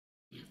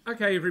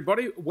Okay,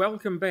 everybody,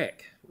 welcome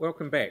back.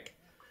 Welcome back.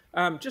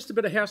 Just a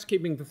bit of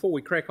housekeeping before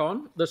we crack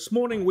on. This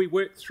morning we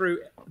worked through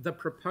the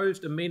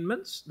proposed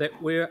amendments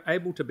that were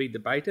able to be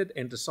debated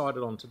and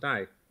decided on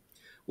today.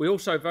 We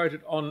also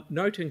voted on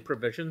noting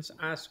provisions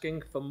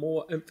asking for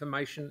more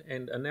information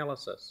and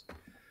analysis.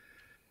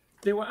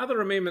 There were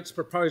other amendments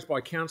proposed by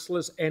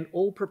councillors, and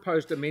all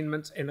proposed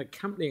amendments and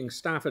accompanying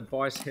staff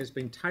advice has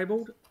been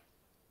tabled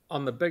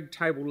on the big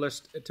table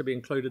list to be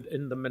included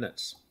in the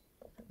minutes.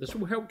 This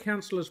will help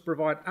councillors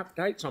provide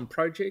updates on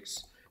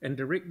projects and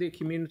direct their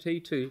community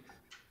to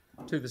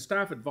the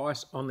staff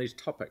advice on these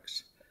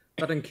topics.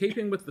 But in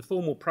keeping with the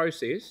formal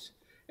process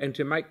and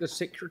to make the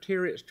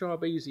Secretariat's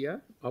job easier,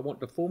 I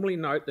want to formally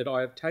note that I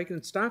have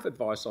taken staff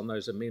advice on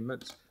those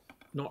amendments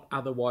not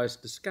otherwise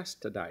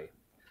discussed today,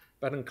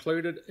 but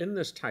included in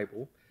this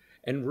table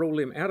and rule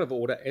them out of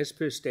order as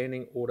per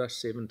Standing Order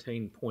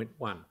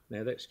 17.1.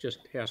 Now that's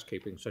just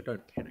housekeeping, so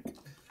don't panic.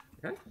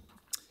 Okay?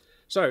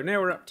 So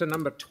now we're up to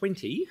number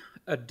 20,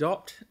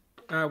 adopt.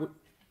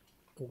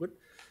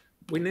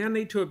 We now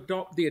need to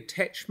adopt the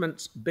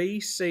attachments B,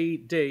 C,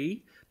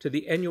 D to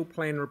the annual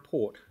plan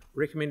report,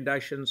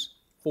 recommendations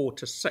 4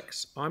 to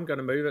 6. I'm going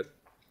to move it.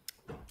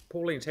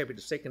 Pauline's happy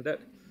to second it,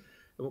 and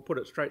we'll put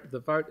it straight to the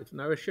vote if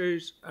no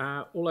issues.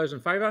 All those in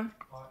favour?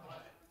 Aye.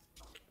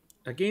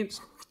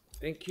 Against?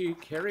 Thank you,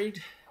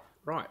 carried.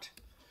 Right.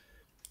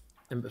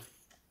 And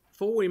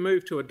before we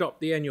move to adopt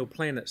the annual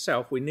plan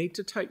itself, we need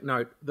to take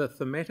note the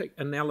thematic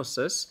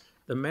analysis,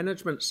 the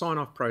management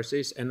sign-off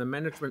process, and the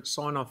management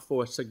sign-off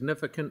for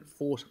significant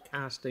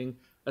forecasting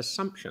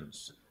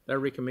assumptions. They're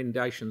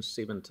recommendations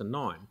 7 to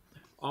 9.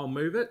 I'll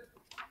move it.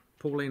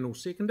 Pauline will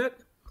second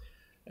it.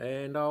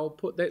 And I'll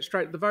put that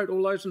straight to the vote.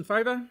 All those in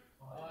favour?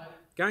 Aye.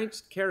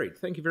 Against? Carried.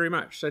 Thank you very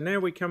much. So now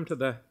we come to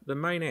the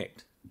main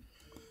act.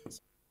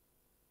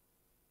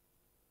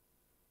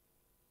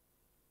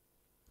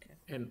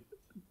 And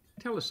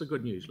tell us the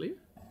good news, Leah.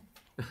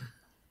 So I've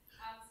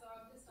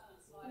just done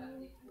a slide up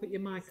there. Put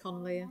your mic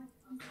on, Leah.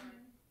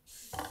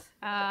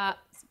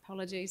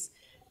 Apologies.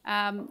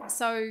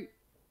 So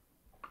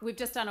we've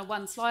just done a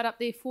one slide up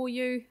there for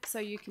you, so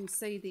you can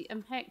see the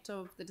impact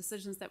of the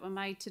decisions that were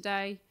made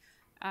today.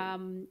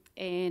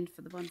 And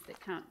for the ones that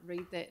can't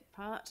read that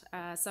part,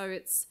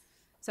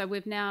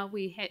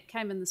 we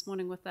came in this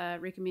morning with a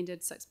recommended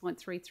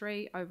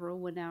 6.33. Overall,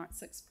 we're now at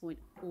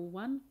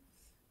 6.41,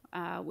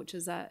 which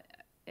is a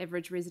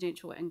average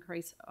residential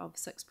increase of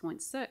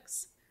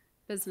 6.6,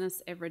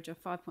 business average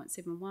of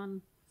 5.71,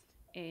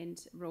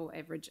 and rural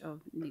average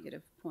of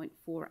negative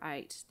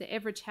 0.48. The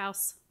average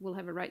house will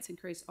have a rates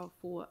increase of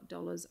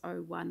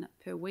 $4.01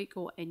 per week,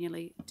 or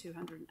annually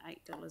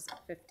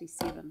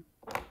 $208.57.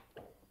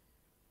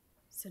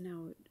 So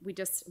now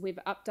we've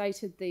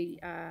updated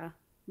the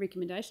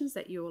recommendations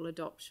that you will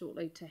adopt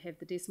shortly to have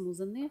the decimals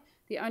in there.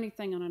 The only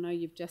thing, and I know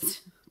you've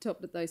just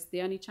adopted those,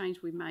 the only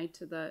change we made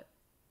to the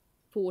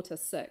 4 to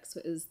 6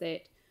 is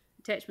that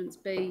attachments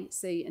B,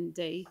 C and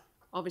D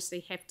obviously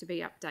have to be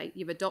updated.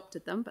 You've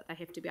adopted them, but they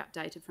have to be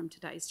updated from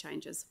today's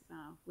changes.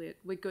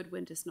 We're good,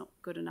 we're just not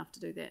good enough to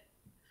do that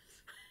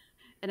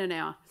in an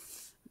hour.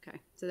 Okay,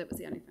 so that was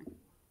the only thing.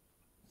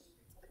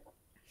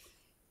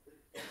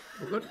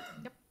 All good?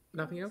 Yep.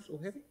 Nothing else? All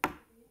happy?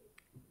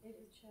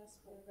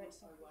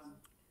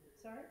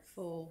 Sorry?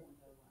 4.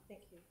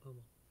 Thank you.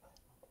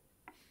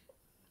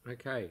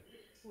 Okay.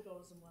 $4.01.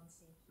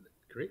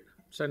 Correct.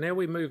 So now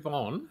we move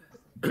on.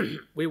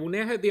 We will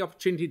now have the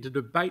opportunity to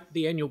debate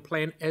the annual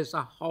plan as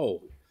a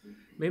whole.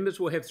 Members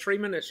will have 3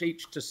 minutes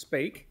each to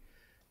speak.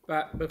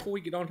 But before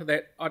we get on to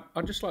that,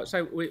 I'd just like to say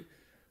I'd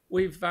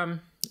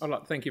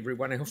like to thank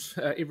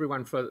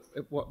everyone for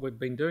what we've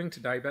been doing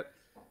today. But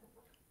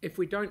if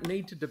we don't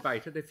need to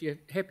debate it, if you're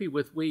happy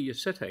with where you're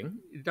sitting,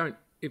 don't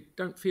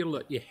feel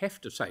that you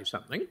have to say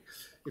something.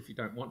 If you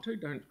don't want to,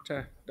 don't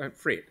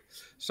fret.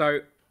 So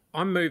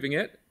I'm moving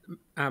it.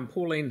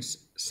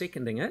 Pauline's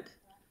seconding it.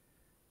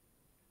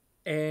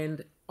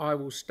 And I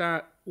will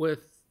start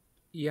with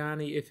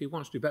Yanni if he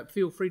wants to, but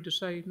feel free to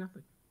say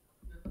nothing.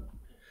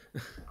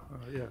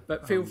 Yeah.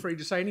 But feel free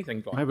to say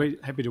anything.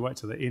 Happy to wait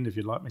till the end if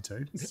you'd like me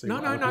to. No.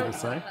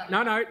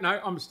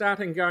 I'm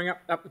starting going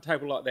up the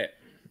table like that.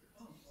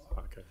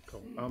 Okay,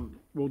 cool.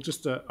 Well,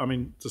 just to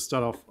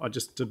start off, I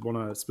just did want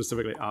to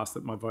specifically ask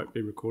that my vote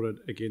be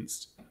recorded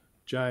against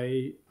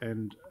J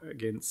and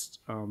against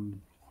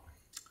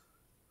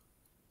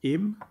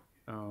M.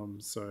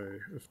 So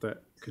if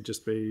that could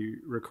just be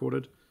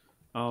recorded,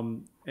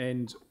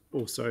 and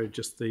also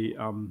just the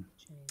I'm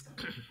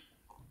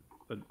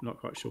not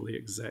quite sure the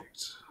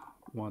exact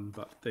one,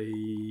 but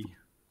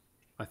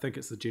I think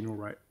it's the general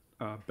rate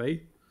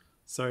B.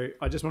 So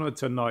I just wanted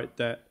to note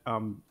that I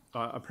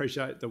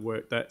appreciate the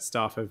work that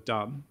staff have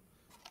done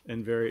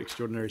in very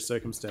extraordinary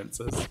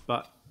circumstances,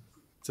 but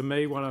to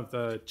me one of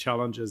the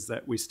challenges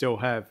that we still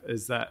have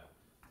is that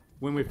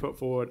when we put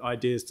forward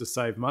ideas to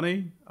save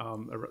money,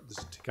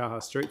 the Te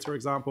Kaha streets, for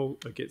example,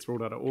 it gets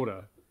ruled out of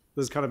order.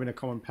 There's kind of been a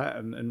common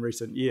pattern in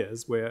recent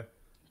years where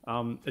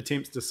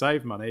attempts to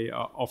save money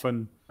are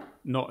often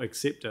not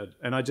accepted.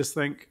 And I just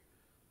think,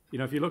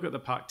 if you look at the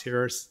Park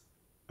Terrace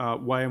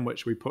way in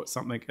which we put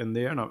something in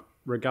there, and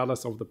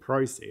regardless of the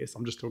process,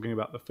 I'm just talking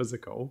about the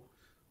physical,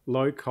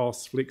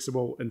 low-cost,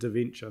 flexible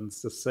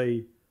interventions to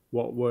see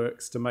what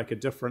works to make a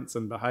difference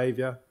in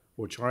behaviour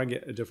or try and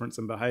get a difference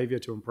in behaviour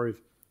to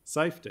improve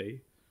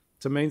safety,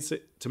 to me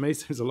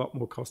seems a lot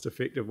more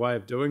cost-effective way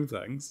of doing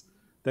things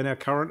than our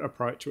current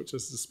approach, which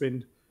is to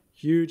spend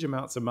huge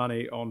amounts of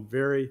money on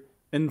very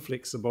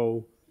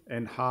inflexible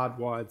and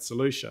hardwired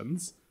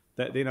solutions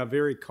that then are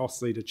very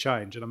costly to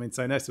change. And I mean,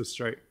 St. Asaph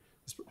Street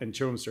and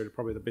Chilham Street are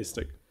probably the best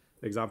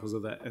examples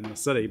of that in the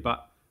city,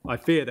 but I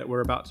fear that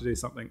we're about to do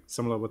something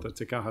similar with the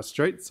Te Kaha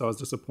Street, so I was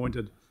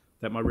disappointed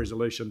that my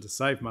resolution to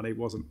save money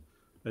wasn't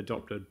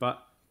adopted.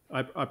 But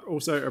I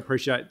also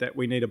appreciate that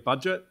we need a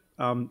budget,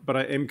 but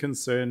I am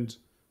concerned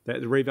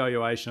that the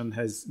revaluation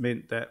has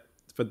meant that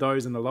for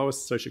those in the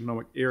lowest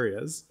socioeconomic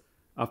areas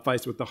are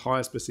faced with the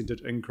highest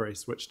percentage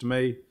increase, which to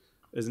me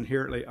is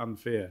inherently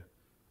unfair.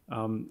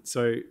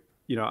 So,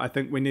 I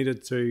think we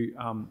needed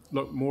to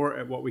look more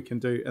at what we can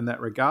do in that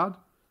regard.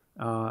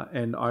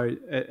 And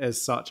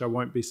as such, I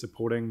won't be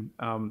supporting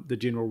the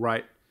general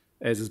rate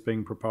as is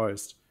being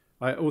proposed.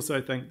 I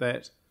also think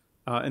that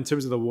in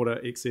terms of the water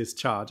excess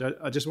charge,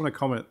 I just want to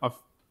comment, I've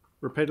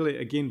repeatedly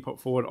again put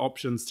forward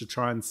options to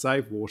try and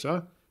save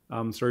water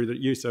through the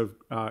use of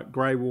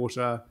grey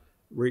water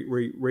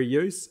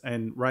reuse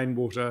and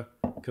rainwater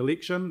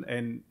collection.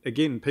 And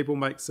again, people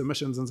make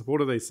submissions in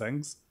support of these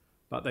things,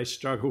 but they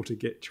struggle to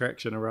get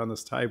traction around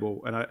this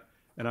table. And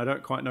I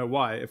don't quite know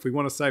why. If we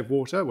want to save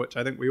water, which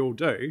I think we all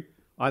do,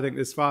 I think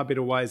there's far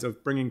better ways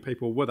of bringing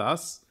people with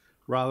us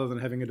rather than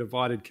having a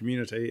divided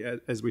community,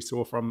 as we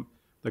saw from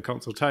the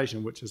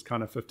consultation, which is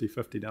kind of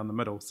 50-50 down the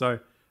middle. So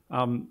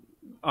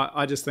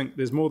I just think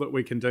there's more that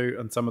we can do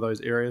in some of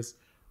those areas.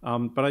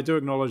 But I do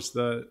acknowledge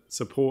the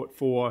support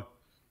for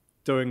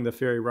doing the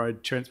Ferry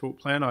Road Transport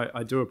Plan.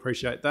 I do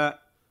appreciate that.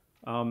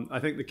 I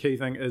think the key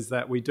thing is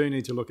that we do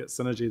need to look at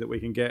synergy that we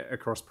can get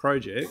across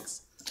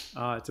projects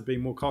to be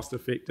more cost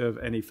effective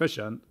and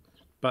efficient,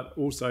 but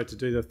also to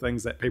do the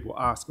things that people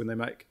ask when they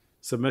make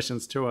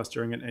submissions to us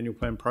during an annual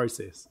plan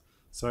process.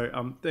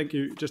 So thank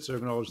you, just to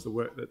acknowledge the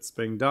work that's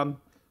being done.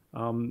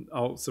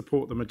 I'll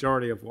support the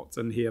majority of what's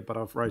in here, but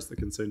I've raised the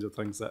concerns of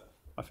things that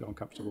I feel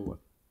uncomfortable with.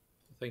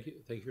 Thank you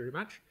very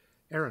much.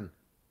 Aaron.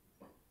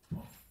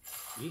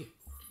 Yeah.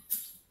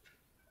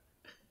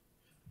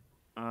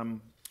 I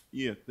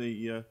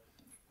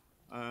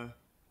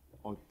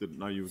didn't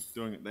know you were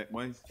doing it that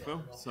way,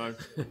 Phil. So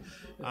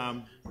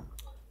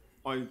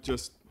I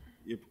just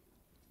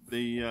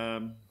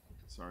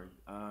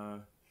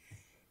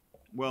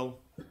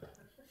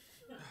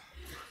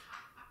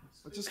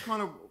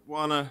kind of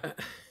want to,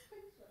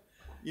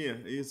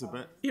 it is a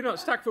bit. You're not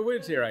stuck for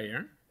words here, are you,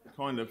 Aaron?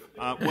 Kind of.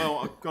 Well,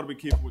 I've got to be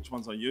careful which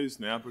ones I use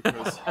now,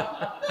 because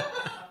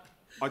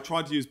I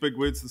tried to use big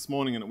words this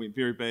morning and it went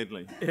very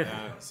badly.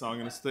 So I'm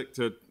going to stick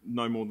to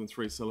no more than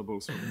 3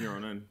 syllables from here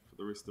on in for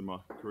the rest of my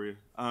career.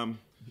 I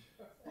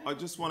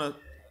just want to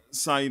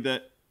say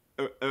that,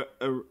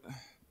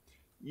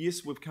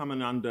 yes, we've come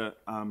in under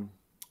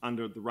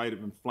the rate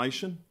of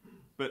inflation,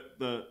 but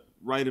the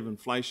rate of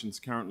inflation is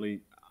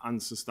currently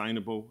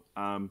unsustainable.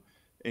 And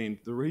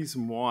the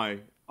reason why,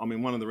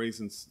 one of the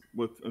reasons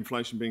with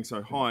inflation being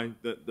so high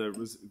that the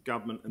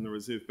government and the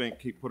Reserve Bank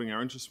keep putting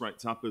our interest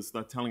rates up is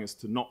they're telling us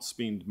to not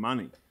spend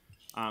money.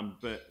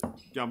 But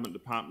government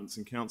departments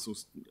and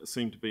councils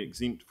seem to be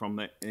exempt from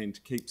that and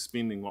keep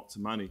spending lots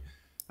of money.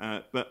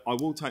 But I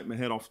will take my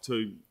hat off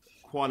to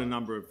quite a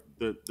number of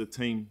the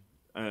team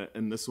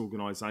in this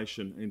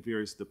organisation and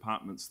various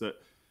departments that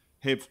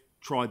have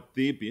tried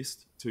their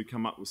best to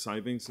come up with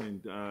savings.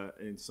 And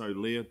so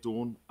Leah,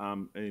 Dawn,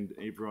 and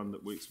everyone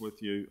that works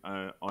with you,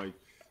 I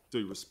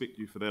do respect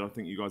you for that. I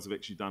think you guys have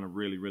actually done a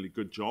really, really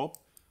good job.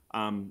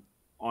 I'm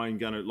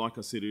going to, like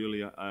I said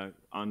earlier,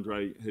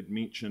 Andre had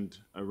mentioned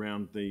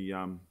around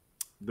the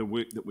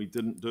work that we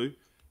didn't do,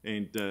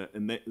 and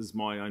that is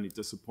my only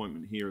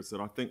disappointment here, is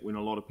that I think when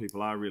a lot of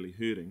people are really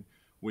hurting,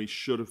 we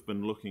should have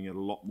been looking at a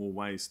lot more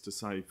ways to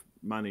save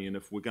money, and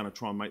if we're going to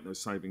try and make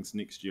those savings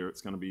next year,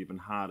 it's going to be even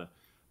harder.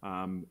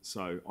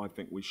 So I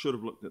think we should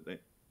have looked at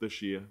that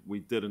this year. We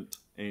didn't,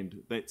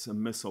 and that's a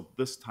miss of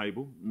this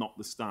table, not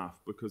the staff,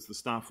 because the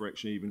staff were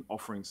actually even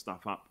offering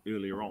stuff up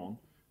earlier on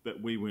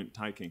that we weren't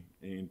taking,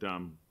 and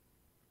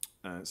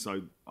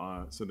so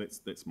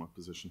that's my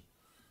position.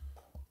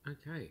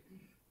 Okay,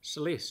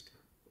 Celeste.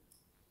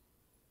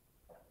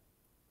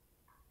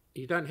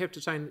 You don't have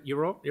to say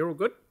you're all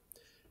good.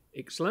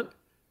 Excellent,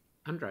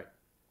 Andre.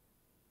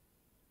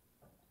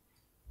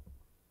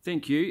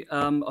 Thank you.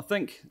 I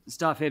think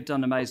staff have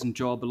done an amazing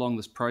job along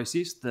this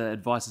process. The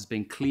advice has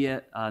been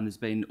clear, and there's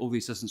been all the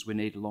assistance we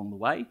need along the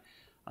way.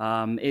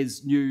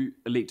 As new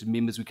elected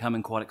members, we come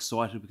in quite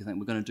excited. We think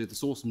we're going to do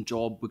this awesome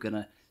job. We're going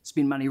to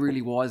spend money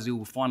really wisely.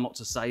 We'll find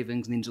lots of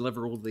savings and then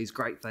deliver all of these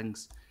great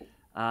things.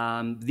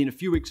 Then a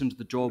few weeks into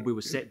the job, we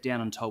were sat down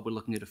and told we're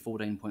looking at a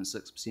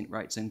 14.6%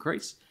 rates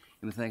increase.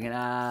 And we're thinking,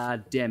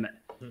 damn it.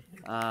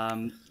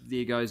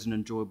 There goes an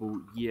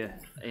enjoyable year.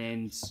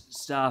 And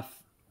staff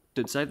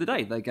did save the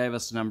day. They gave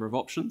us a number of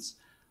options.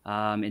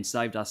 and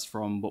saved us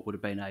from what would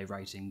have been a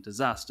rating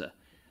disaster.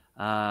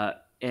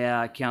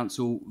 Our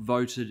council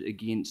voted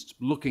against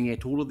looking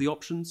at all of the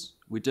options.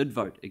 We did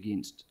vote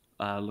against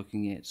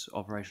looking at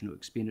operational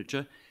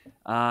expenditure.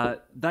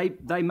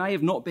 They may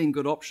have not been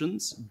good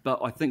options, but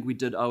I think we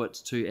did owe it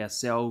to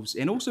ourselves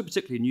and also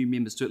particularly new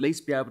members to at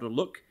least be able to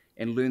look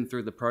and learn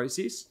through the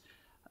process.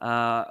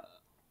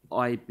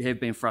 I have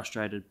been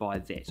frustrated by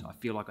that. I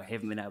feel like I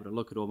haven't been able to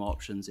look at all my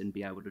options and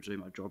be able to do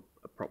my job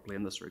properly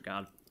in this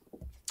regard.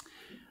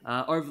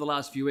 Over the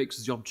last few weeks,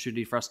 there's the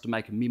opportunity for us to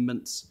make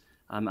amendments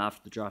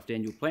after the draft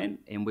annual plan,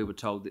 and we were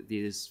told that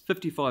there's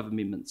 55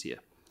 amendments here.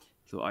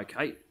 Thought,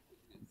 okay,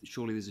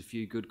 surely there's a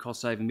few good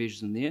cost-saving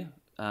measures in there.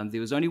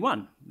 There was only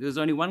one. There was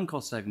only one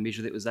cost-saving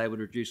measure that was able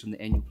to reduce from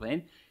the annual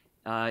plan.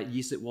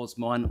 Yes, it was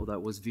mine, although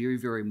it was very,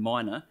 very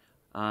minor.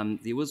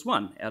 There was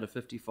one out of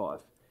 55.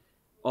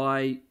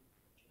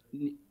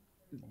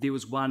 There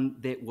was one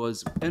that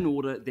was in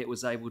order that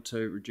was able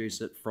to reduce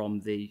it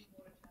from the.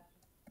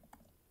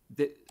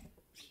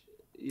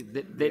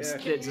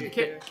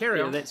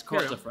 Carry on. That's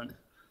quite different.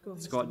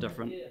 It's quite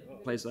different.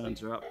 Please don't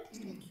interrupt.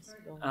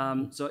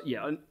 So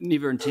yeah, I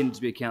never intended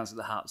to be a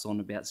councillor that harps on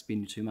about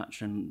spending too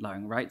much and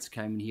lowering rates.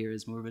 Came in here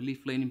as more of a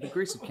left-leaning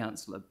progressive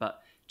councillor,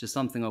 but just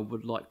something I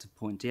would like to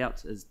point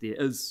out is there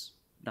is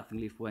nothing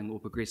left-wing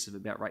or progressive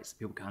about rates that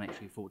people can't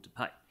actually afford to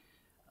pay.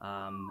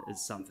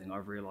 Is something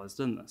I've realised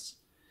in this.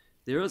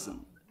 There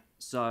isn't.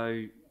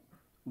 So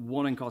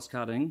wanting cost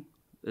cutting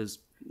is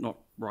not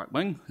right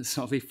wing, it's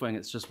not left wing,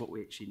 it's just what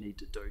we actually need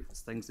to do.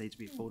 These things need to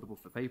be affordable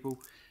for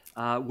people.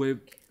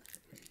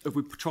 If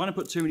we're trying to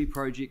put too many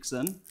projects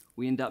in,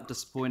 we end up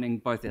disappointing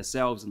both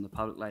ourselves and the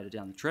public later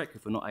down the track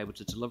if we're not able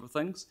to deliver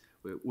things.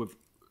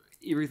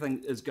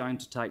 Everything is going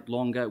to take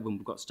longer when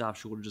we've got staff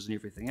shortages and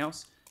everything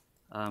else.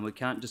 We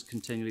can't just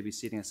continually be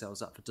setting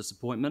ourselves up for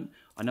disappointment.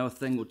 I know a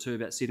thing or two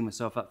about setting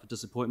myself up for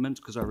disappointment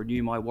because I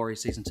renew my Warrior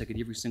season ticket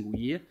every single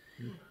year.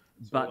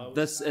 But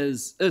this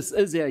is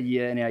our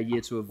year and our year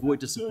to avoid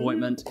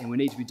disappointment, and we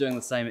need to be doing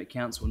the same at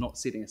council, not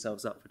setting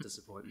ourselves up for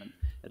disappointment.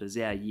 It is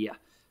our year.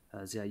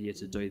 It's our year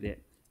to do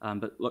that.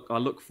 But look, I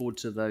look forward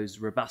to those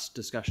robust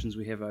discussions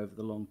we have over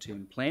the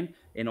long-term plan,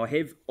 and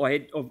I've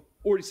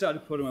already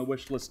started putting my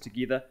wish list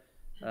together.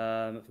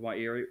 For my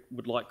area,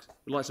 would like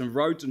some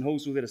roads in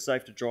Hallsville that are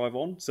safe to drive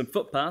on, some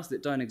footpaths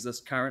that don't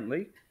exist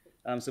currently,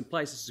 some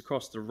places to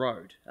cross the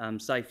road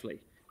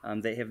safely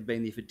that haven't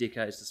been there for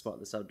decades despite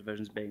the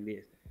subdivisions being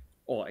there,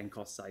 and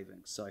cost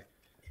savings. So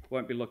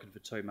won't be looking for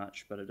too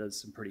much, but it is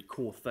some pretty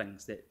core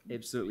things that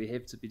absolutely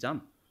have to be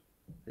done.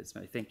 That's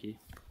me. Thank you.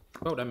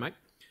 Well done, mate.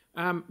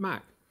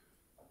 Mark.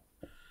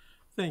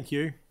 Thank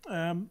you.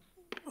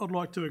 I'd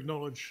like to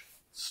acknowledge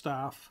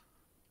staff,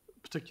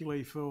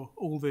 particularly for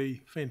all the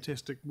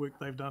fantastic work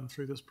they've done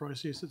through this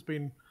process. It's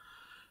been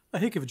a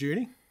heck of a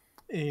journey,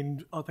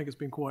 and I think it's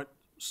been quite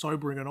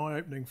sobering and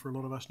eye-opening for a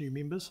lot of us new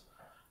members.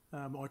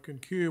 I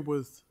concur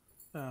with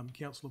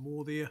Councillor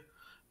Moore there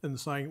in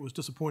saying it was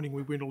disappointing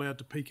we weren't allowed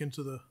to peek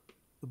into the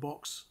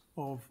box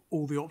of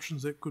all the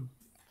options that could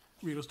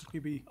realistically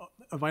be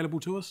available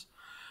to us.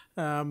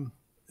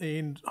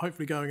 And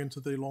hopefully going into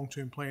the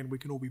long-term plan, we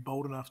can all be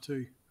bold enough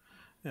to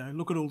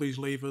look at all these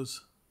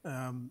levers,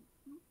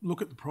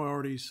 look at the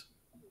priorities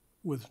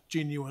with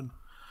genuine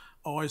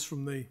eyes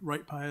from the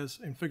ratepayers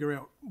and figure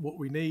out what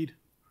we need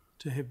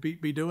to have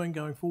be doing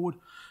going forward.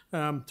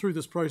 Through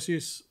this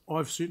process,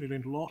 I've certainly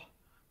learned a lot.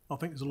 I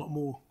think there's a lot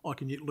more I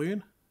can yet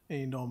learn,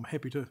 and I'm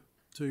happy to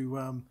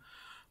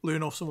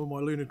learn off some of my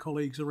learned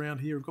colleagues around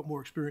here who've got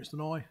more experience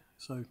than I.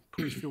 So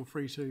please feel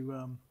free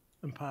to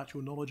impart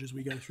your knowledge as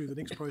we go through the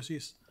next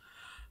process.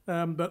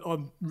 But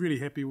I'm really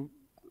happy.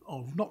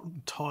 I'm not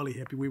entirely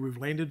happy where we've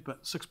landed,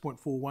 but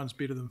 6.41 is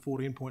better than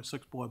 14.6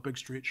 by a big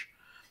stretch,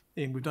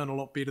 and we've done a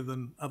lot better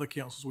than other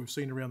councils we've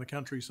seen around the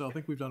country. So I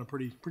think we've done a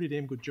pretty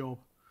damn good job.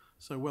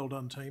 So well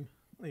done, team,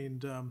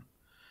 and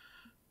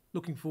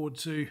looking forward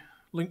to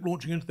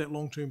launching into that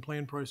long-term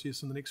plan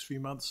process in the next few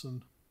months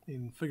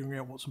and figuring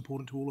out what's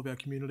important to all of our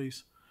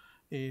communities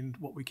and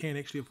what we can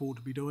actually afford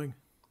to be doing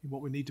and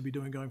what we need to be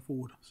doing going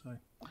forward. So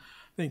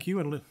thank you,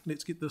 and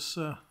let's get this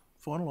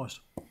finalised.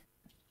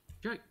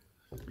 Jake.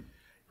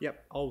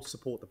 Yep, I'll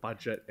support the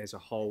budget as a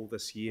whole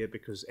this year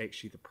because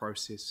actually the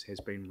process has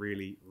been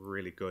really,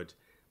 really good.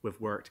 We've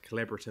worked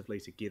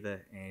collaboratively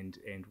together and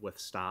with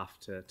staff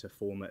to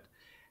form it.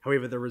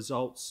 However, the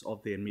results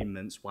of the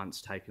amendments,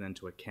 once taken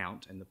into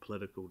account and the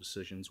political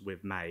decisions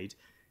we've made,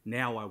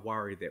 now I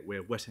worry that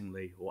we're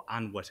wittingly or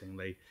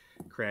unwittingly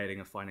creating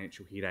a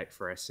financial headache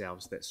for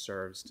ourselves that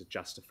serves to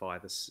justify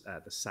the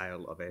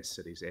sale of our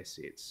city's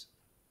assets.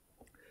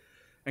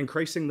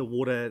 Increasing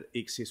the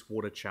excess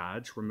water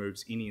charge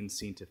removes any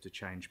incentive to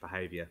change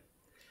behaviour.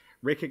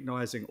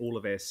 Recognising all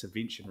of our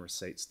subvention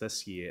receipts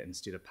this year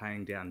instead of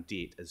paying down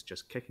debt is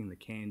just kicking the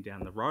can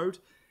down the road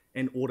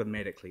and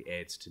automatically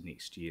adds to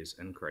next year's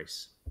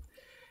increase.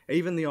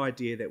 Even the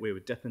idea that we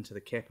would dip into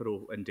the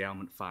capital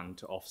endowment fund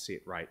to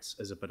offset rates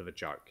is a bit of a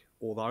joke,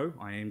 although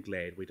I am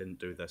glad we didn't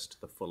do this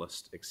to the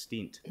fullest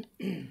extent.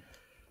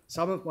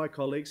 Some of my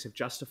colleagues have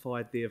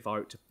justified their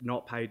vote to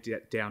not pay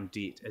down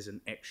debt as an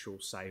actual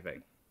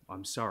saving.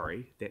 I'm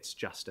sorry, that's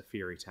just a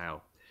fairy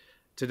tale.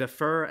 To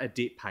defer a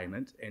debt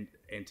payment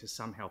and to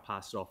somehow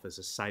pass it off as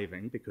a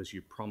saving because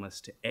you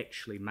promised to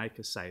actually make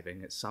a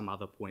saving at some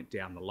other point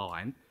down the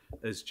line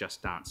is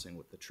just dancing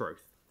with the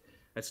truth.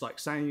 It's like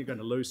saying you're going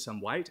to lose some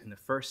weight and the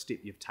first step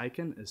you've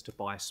taken is to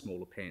buy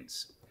smaller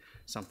pants,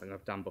 something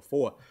I've done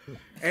before.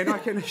 And I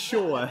can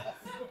assure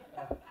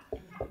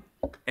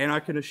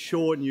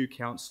new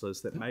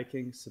councillors that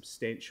making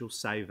substantial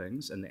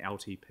savings in the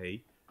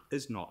LTP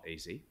is not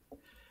easy.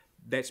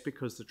 That's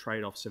because the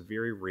trade-offs are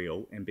very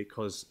real and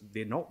because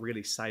they're not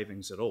really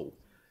savings at all.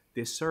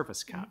 They're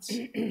service cuts,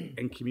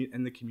 and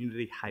the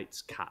community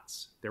hates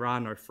cuts. There are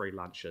no free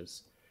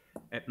lunches.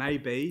 It may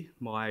be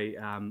my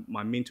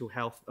mental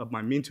health,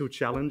 my mental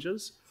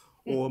challenges,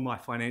 or my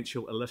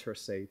financial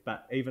illiteracy.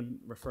 But even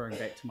referring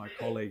back to my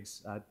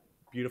colleague's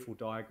beautiful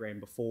diagram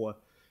before,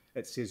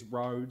 it says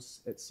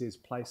roads, it says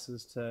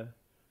places to,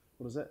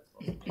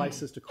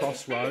 places to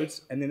cross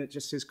roads, and then it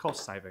just says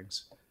cost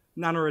savings.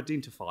 None are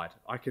identified.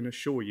 I can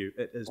assure you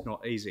it is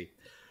not easy.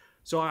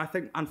 So I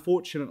think,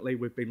 unfortunately,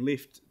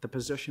 the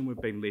position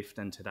we've been left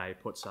in today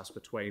puts us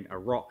between a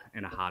rock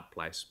and a hard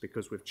place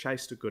because we've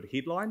chased a good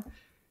headline,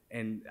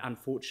 and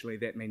unfortunately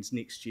that means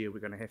next year we're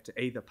going to have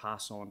to either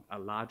pass on a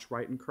large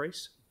rate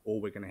increase, or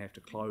we're going to have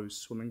to close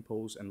swimming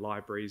pools and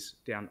libraries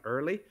down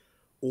early,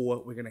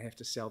 or we're going to have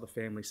to sell the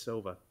family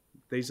silver.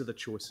 These are the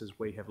choices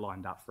we have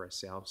lined up for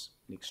ourselves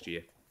next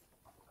year.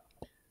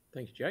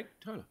 Thank you, Jake.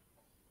 Tyler.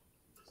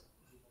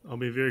 I'll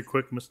be very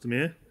quick, Mr.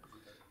 Mayor.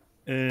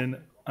 And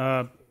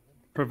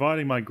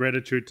providing my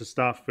gratitude to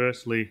staff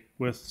firstly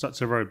with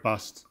such a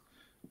robust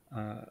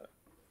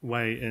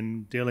way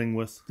in dealing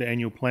with the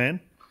annual plan.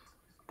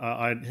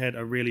 I had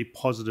a really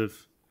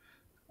positive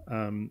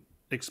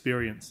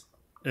experience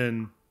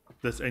in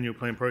this annual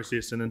plan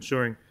process and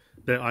ensuring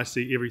that I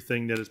see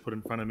everything that is put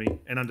in front of me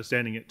and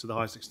understanding it to the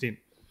highest extent.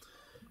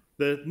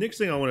 The next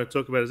thing I want to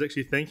talk about is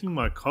actually thanking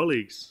my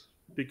colleagues,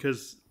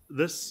 because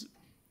this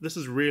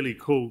is really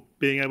cool,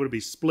 being able to be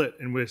split,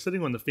 and we're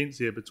sitting on the fence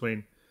here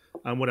between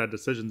what our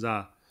decisions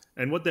are.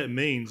 And what that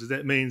means is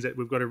that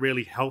we've got a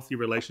really healthy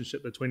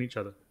relationship between each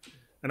other.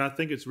 And I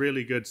think it's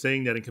really good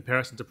seeing that in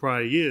comparison to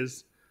prior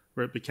years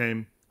where it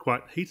became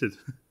quite heated.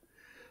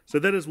 So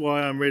that is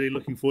why I'm really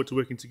looking forward to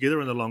working together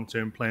in the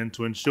long-term plan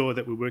to ensure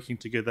that we're working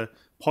together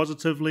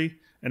positively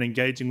and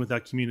engaging with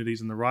our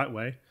communities in the right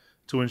way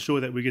to ensure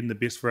that we're getting the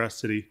best for our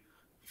city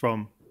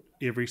from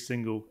every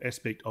single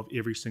aspect of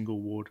every single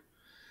ward.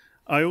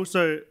 I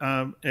also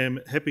am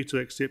happy to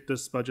accept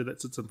this budget that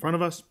sits in front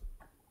of us,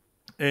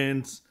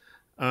 and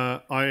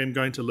I am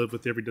going to live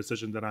with every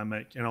decision that I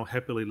make, and I'll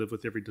happily live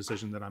with every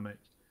decision that I make.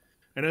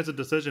 And as a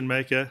decision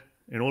maker,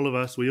 and all of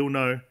us, we all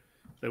know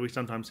that we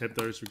sometimes have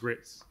those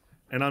regrets.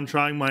 And I'm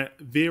trying my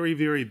very,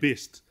 very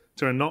best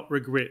to not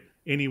regret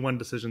any one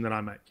decision that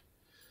I make.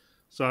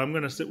 So I'm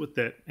going to sit with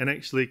that. And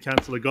actually,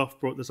 Councillor Goff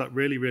brought this up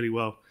really, really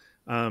well.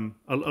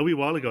 A wee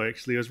while ago,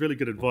 actually, it was really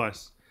good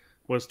advice.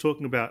 Was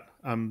talking about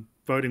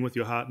voting with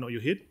your heart, not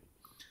your head.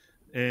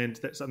 And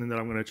that's something that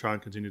I'm going to try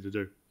and continue to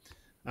do.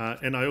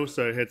 And I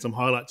also had some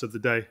highlights of the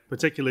day,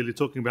 particularly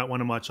talking about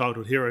one of my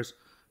childhood heroes,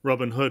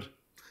 Robin Hood.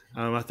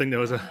 I think that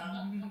was a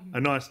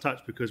nice touch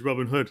because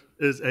Robin Hood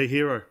is a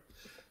hero.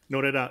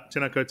 Nō reira,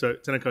 tēnā koutou,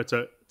 tēnā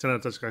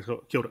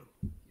tātou, kia ora.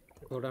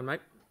 Well done,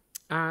 mate.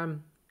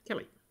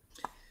 Kelly.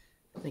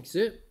 Thanks,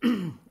 sir.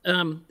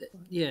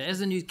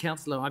 As a new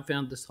councillor, I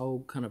found this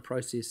whole kind of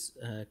process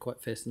quite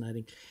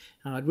fascinating.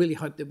 I'd really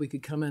hoped that we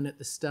could come in at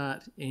the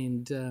start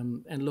and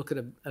look at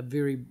a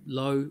very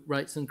low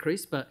rates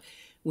increase, but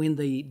when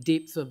the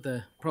depth of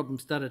the problem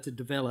started to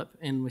develop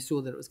and we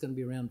saw that it was going to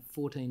be around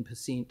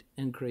 14%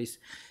 increase,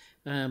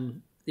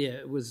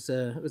 it was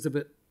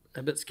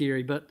a bit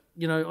scary. But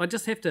I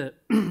just have to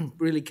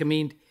really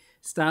commend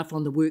staff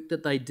on the work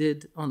that they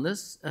did on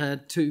this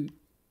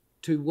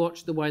to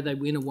watch the way they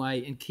went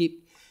away and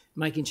keep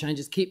making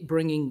changes, keep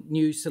bringing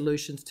new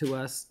solutions to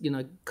us.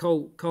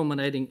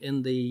 Culminating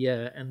in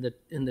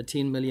the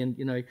 10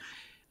 million.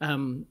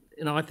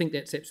 I think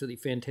that's absolutely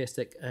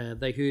fantastic.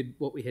 They heard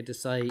what we had to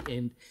say,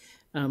 and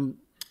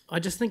I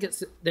just think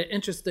it's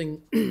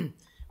interesting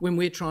when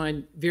we're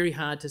trying very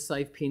hard to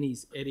save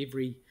pennies at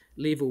every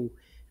level.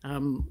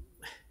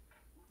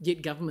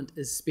 Yet government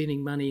is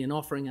spending money and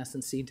offering us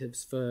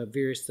incentives for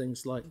various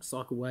things like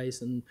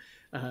cycleways and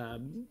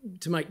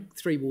to make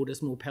three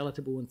waters more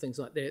palatable and things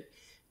like that.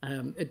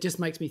 It just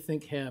makes me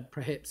think how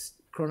perhaps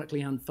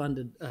chronically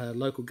unfunded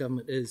local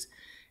government is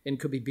and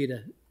could be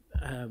better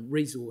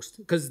resourced,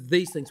 because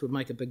these things would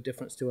make a big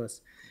difference to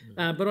us.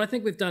 But I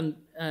think we've done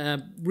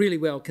really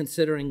well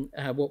considering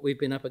what we've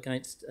been up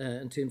against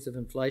in terms of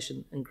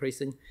inflation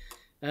increasing.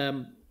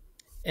 And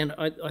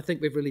I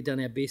think we've really done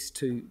our best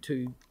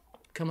to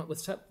come up with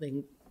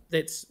something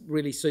that's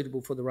really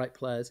suitable for the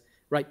ratepayers.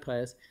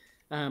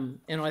 And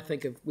I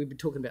think we've been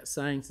talking about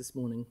sayings this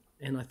morning,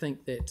 and I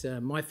think that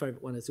my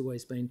favourite one has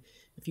always been,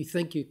 if you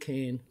think you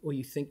can or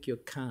you think you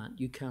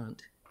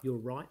can't, you're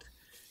right.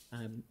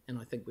 And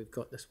I think we've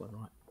got this one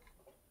right.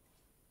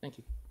 Thank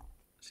you.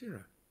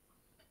 Sarah.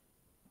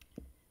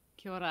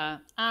 Kia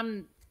ora.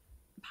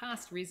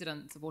 Past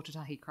residents of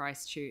Otatahi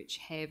Christchurch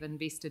have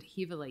invested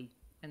heavily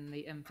in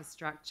the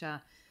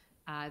infrastructure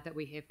that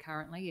we have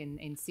currently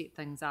and set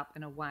things up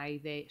in a way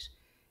that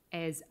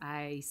as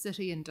a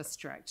city and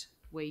district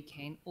we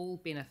can all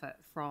benefit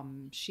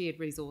from shared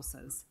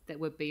resources that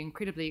would be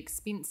incredibly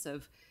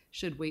expensive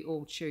should we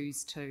all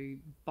choose to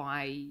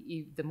buy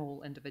them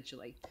all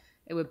individually.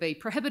 It would be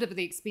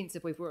prohibitively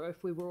expensive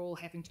if we were all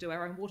having to do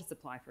our own water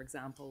supply, for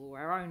example, or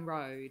our own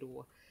road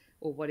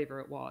or whatever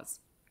it was.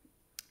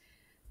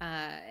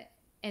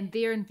 And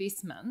their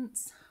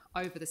investments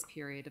over this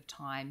period of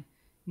time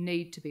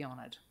need to be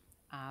honoured.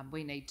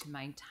 We need to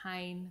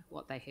maintain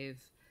what they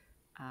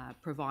have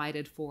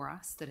provided for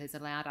us that has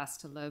allowed us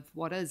to live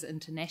what is,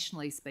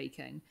 internationally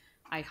speaking,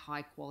 a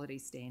high quality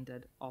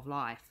standard of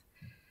life.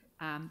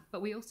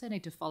 But we also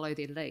need to follow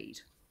their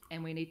lead,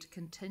 and we need to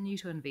continue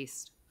to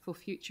invest for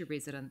future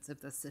residents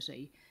of the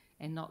city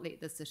and not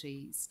let the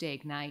city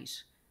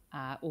stagnate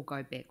or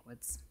go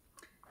backwards.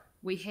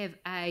 We have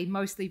a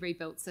mostly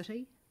rebuilt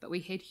city, but we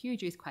had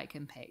huge earthquake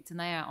impacts, and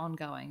they are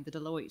ongoing. The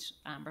Deloitte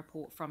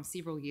report from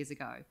several years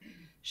ago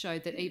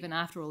showed that even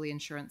after all the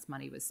insurance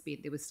money was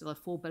spent, there was still a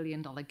 $4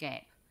 billion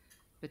gap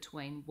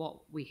between what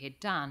we had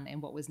done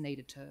and what was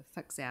needed to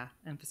fix our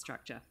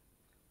infrastructure.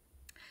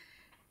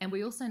 And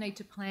we also need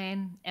to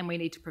plan and we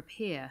need to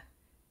prepare,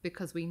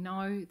 because we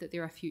know that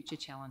there are future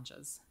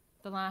challenges.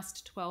 The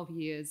last 12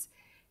 years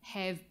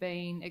have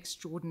been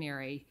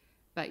extraordinary,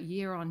 but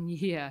year on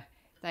year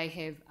they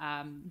have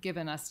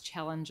given us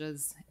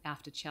challenges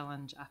after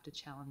challenge after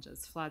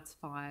challenges: floods,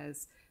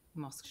 fires,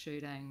 mosque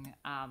shooting,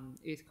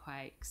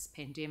 earthquakes,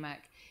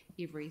 pandemic,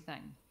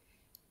 everything.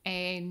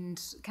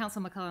 And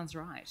Councillor McClellan's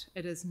right.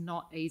 It is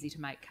not easy to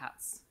make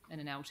cuts in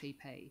an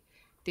LTP.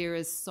 There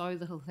is so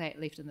little fat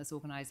left in this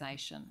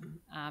organisation.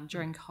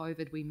 During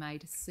COVID, we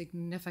made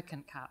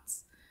significant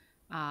cuts,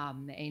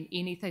 and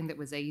anything that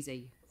was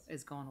easy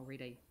is gone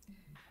already.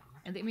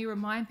 And let me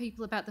remind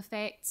people about the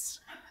facts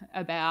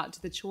about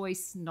the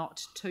choice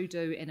not to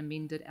do an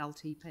amended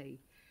LTP.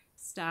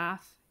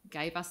 Staff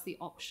gave us the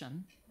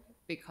option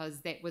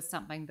because that was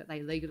something that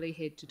they legally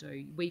had to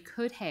do. We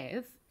could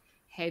have,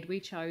 had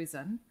we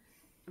chosen,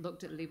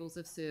 looked at levels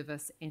of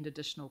service and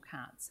additional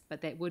cuts,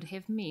 but that would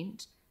have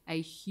meant a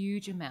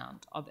huge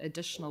amount of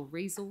additional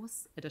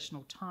resource,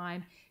 additional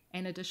time,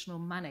 and additional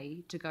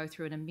money to go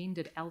through an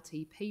amended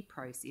LTP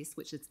process,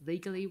 which is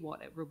legally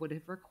what it would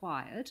have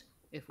required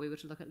if we were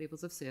to look at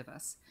levels of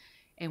service.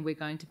 And we're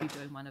going to be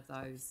doing one of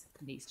those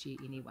next year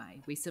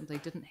anyway. We simply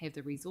didn't have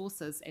the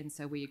resources, and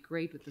so we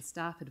agreed with the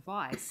staff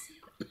advice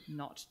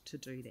not to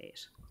do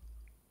that.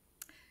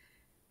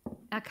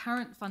 Our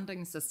current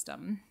funding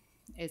system,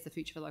 as the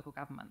Future for Local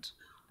Government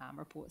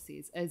report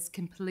says, is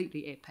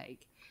completely at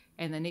peak.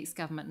 And the next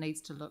government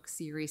needs to look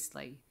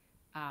seriously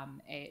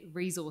at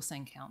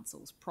resourcing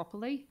councils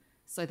properly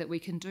so that we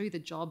can do the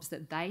jobs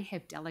that they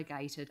have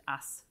delegated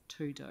us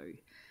to do.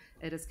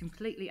 It is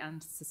completely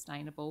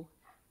unsustainable,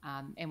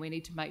 and we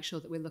need to make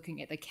sure that we're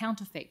looking at the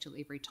counterfactual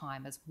every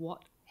time as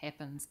what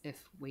happens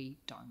if we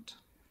don't.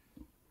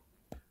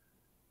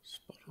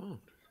 Spot on.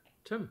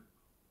 Tim?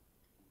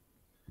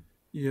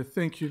 Yeah,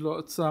 thank you.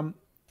 It's,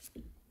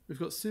 we've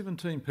got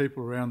 17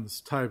 people around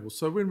this table.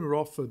 So when we're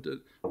offered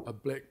a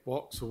black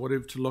box or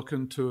whatever to look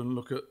into and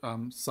look at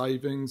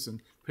savings,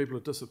 and people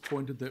are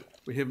disappointed that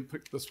we haven't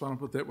picked this one up,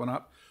 put that one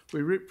up,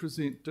 we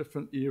represent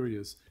different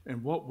areas.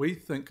 And what we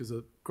think is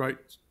a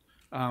great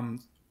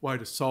way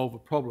to solve a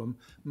problem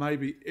may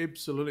be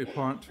absolutely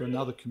apparent to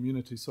another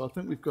community. So I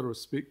think we've got to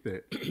respect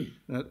that.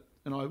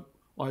 And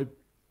I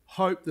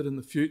hope that in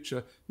the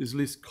future there's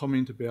less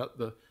comment about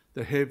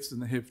the haves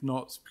and the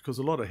have-nots, because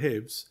a lot of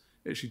haves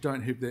actually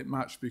don't have that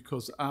much,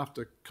 because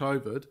after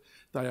COVID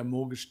they are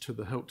mortgaged to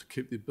the hilt to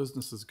keep their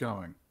businesses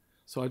going.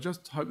 So I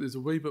just hope there's a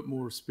wee bit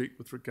more respect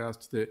with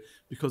regards to that,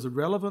 because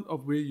irrelevant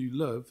of where you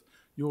live,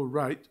 your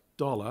rate,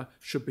 dollar,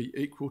 should be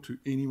equal to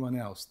anyone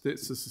else.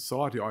 That's the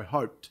society I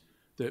hoped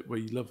that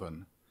we live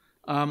in.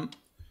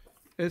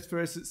 As for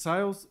asset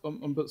sales,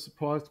 I'm a bit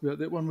surprised about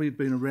that one. We've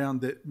been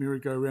around that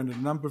merry-go-round a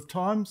number of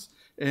times,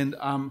 and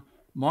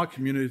my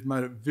community has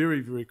made it very,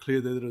 very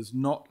clear that it is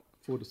not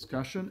for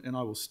discussion, and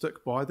I will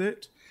stick by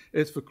that.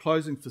 As for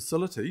closing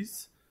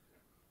facilities,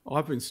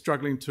 I've been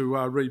struggling to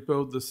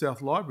rebuild the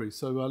South Library,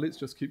 so let's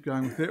just keep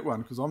going with that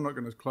one, because I'm not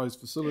going to close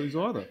facilities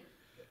either.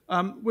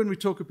 When we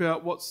talk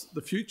about what's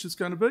the future's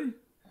going to be,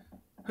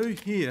 who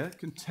here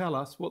can tell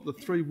us what the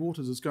Three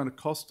Waters is going to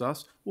cost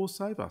us or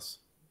save us?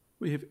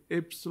 We have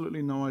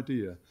absolutely no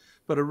idea.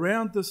 But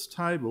around this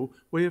table,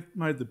 we have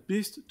made the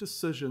best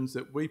decisions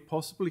that we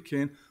possibly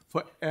can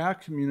for our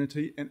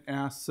community and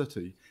our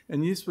city.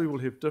 And yes, we will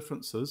have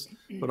differences,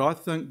 but I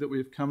think that we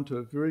have come to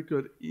a very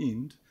good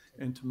end,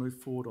 and to move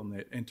forward on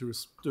that and to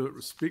do it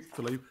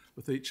respectfully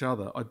with each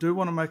other. I do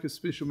want to make a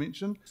special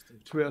mention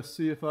to our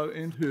CFO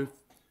and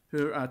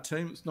her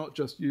team. It's not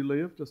just you,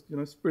 Leah, just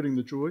spreading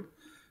the joy.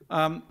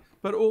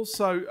 But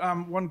also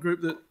one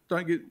group that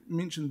don't get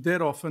mentioned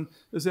that often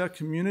is our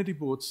community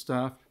board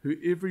staff, who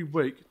every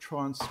week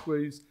try and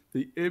squeeze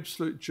the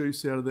absolute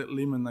juice out of that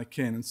lemon they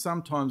can. And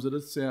sometimes it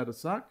is sour to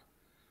suck,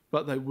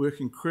 but they work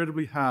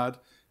incredibly hard,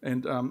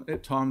 and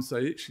at times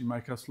they actually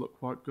make us look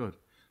quite good.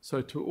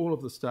 So to all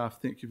of the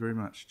staff, thank you very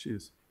much.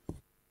 Cheers.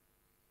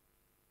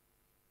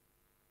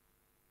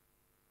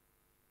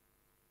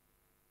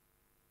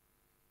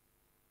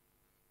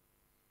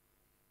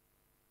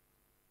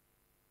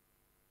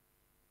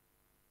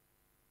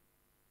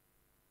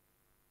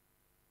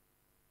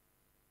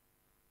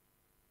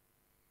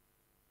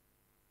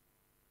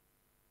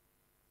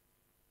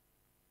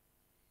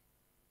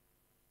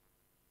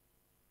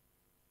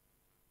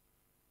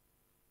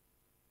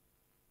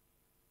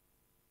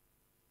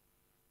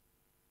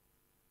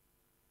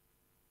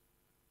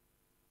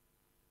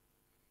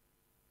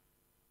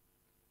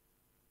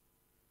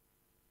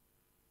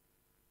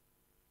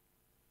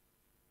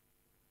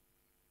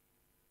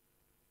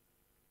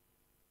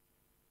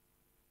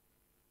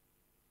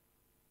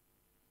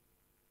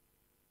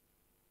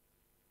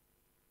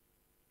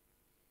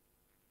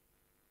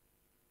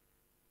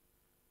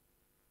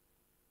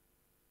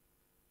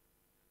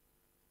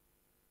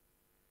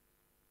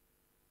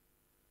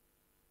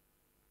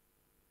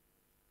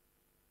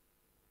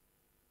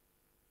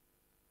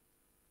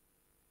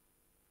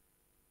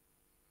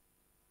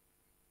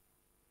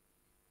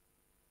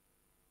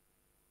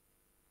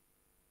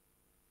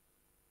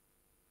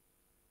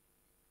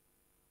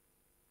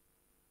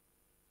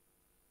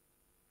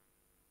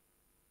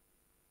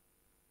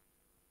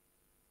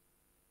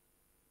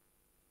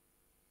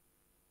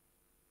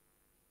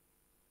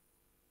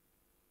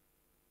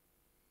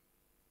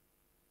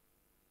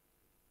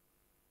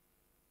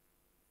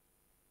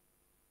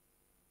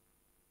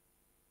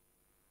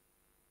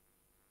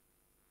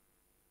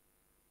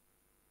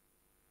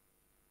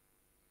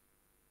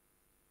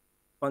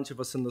 Bunch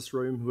of us in this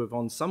room who have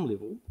on some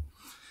level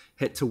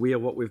had to wear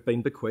what we've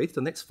been bequeathed,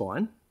 and that's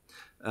fine.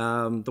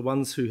 The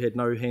ones who had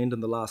no hand in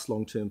the last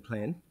long-term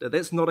plan,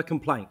 that's not a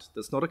complaint.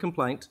 That's not a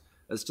complaint.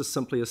 It's just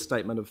simply a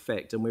statement of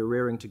fact, and we're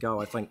raring to go,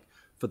 I think,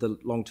 for the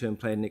long-term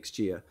plan next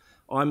year.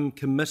 I'm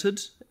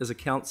committed as a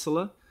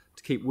councillor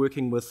to keep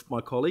working with my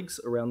colleagues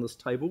around this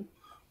table,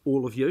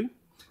 all of you,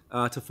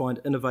 to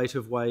find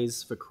innovative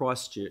ways for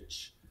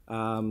Christchurch,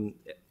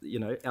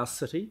 our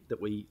city that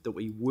we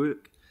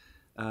work,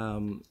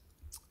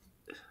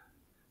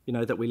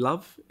 that we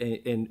love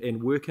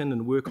and work in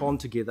and work on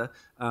together,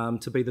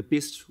 to be the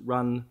best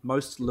run,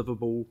 most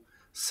livable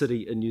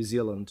city in New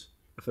Zealand,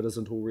 if it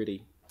isn't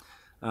already.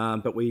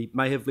 But we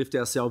may have left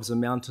ourselves a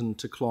mountain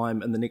to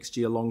climb in the next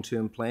year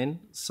long-term plan,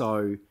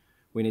 so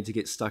we need to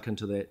get stuck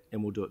into that,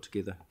 and we'll do it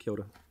together. Kia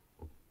ora.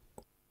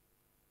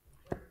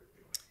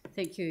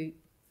 Thank you.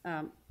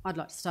 I'd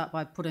like to start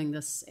by putting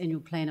this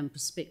annual plan in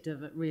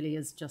perspective. It really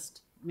is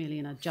just merely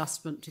an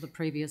adjustment to the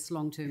previous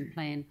long-term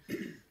plan.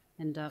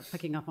 And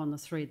picking up on the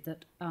thread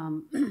that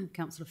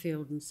Councillor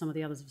Field and some of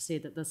the others have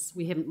said, that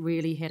we haven't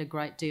really had a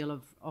great deal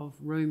of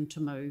room to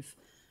move.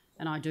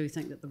 And I do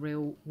think that the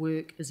real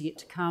work is yet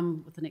to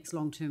come with the next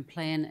long-term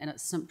plan, and it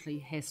simply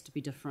has to be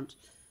different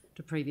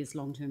to previous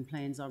long-term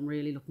plans. I'm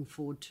really looking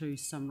forward to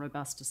some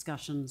robust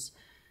discussions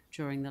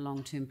during the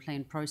long-term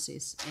plan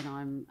process,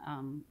 and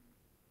I'm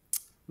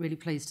really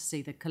pleased to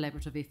see the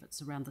collaborative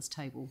efforts around this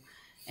table,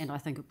 and I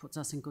think it puts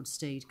us in good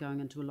stead going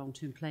into a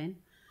long-term plan.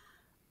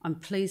 I'm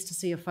pleased to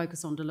see a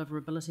focus on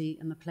deliverability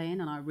in the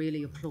plan, and I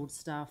really applaud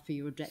staff for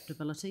your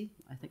adaptability.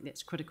 I think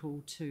that's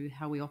critical to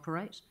how we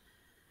operate.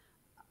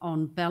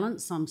 On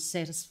balance, I'm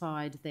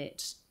satisfied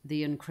that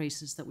the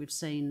increases that we've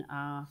seen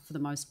are, for the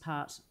most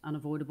part,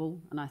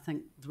 unavoidable, and I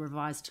think the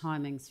revised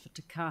timings for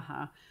Te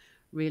Kaha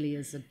really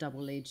is a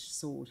double-edged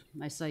sword.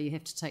 They say you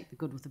have to take the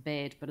good with the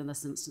bad, but in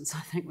this instance,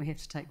 I think we have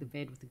to take the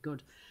bad with the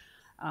good.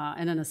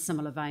 And in a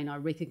similar vein, I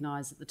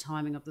recognise that the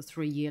timing of the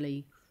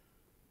 3-yearly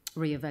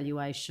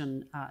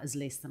re-evaluation is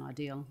less than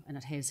ideal, and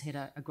it has had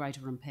a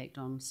greater impact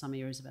on some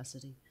areas of our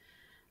city.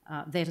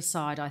 That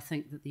aside, I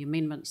think that the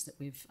amendments that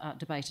we've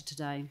debated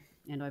today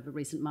and over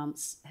recent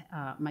months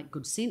make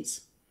good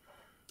sense.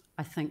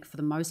 I think for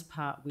the most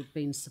part we've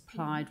been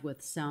supplied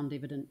with sound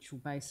evidential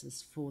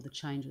basis for the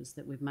changes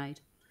that we've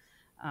made,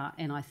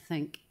 and I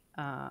think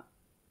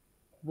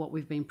what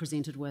we've been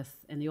presented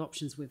with and the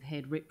options we've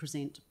had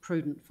represent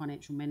prudent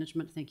financial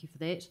management. Thank you for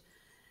that.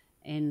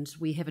 And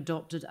we have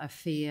adopted a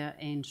fair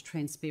and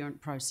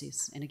transparent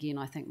process. And again,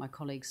 I thank my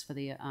colleagues for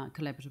their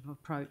collaborative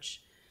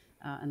approach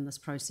in this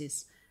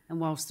process. And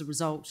whilst the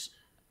result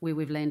where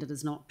we've landed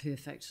is not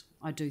perfect,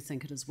 I do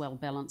think it is well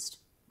balanced,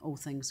 all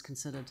things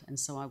considered, and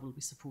so I will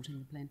be supporting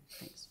the plan.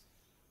 Thanks.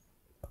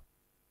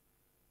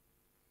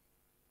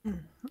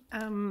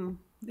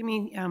 Let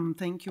me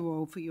thank you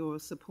all for your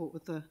support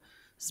with the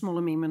small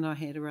amendment I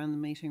had around the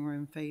meeting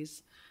room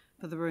fees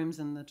for the rooms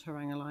in the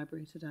Tauranga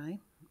Library today.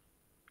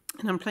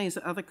 And I'm pleased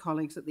that other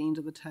colleagues at the end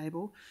of the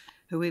table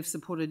who have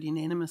supported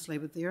unanimously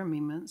with their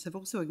amendments have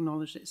also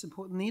acknowledged that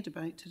support in their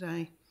debate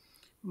today.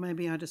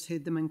 Maybe I just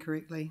heard them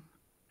incorrectly.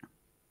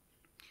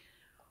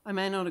 I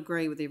may not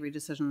agree with every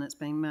decision that's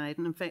being made,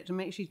 and in fact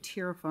I'm actually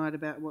terrified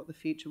about what the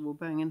future will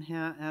bring and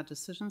how our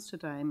decisions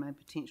today may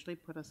potentially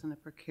put us in a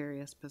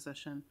precarious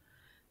position.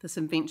 This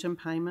invention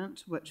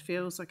payment, which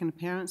feels like an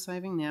apparent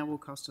saving now, will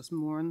cost us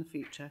more in the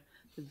future,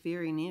 the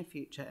very near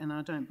future, and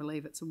I don't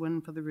believe it's a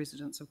win for the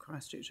residents of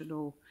Christchurch at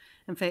all.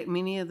 In fact,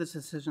 many of the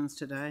decisions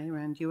today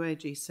around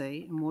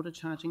UAGC and water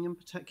charging in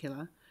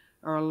particular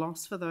are a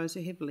loss for those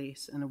who have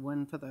less and a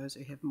win for those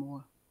who have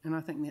more. And I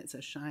think that's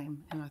a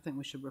shame, and I think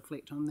we should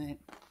reflect on that.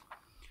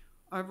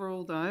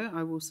 Overall, though,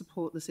 I will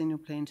support this annual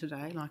plan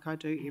today, like I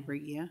do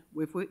every year.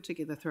 We've worked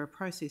together through a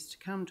process to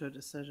come to a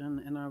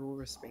decision, and I will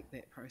respect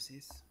that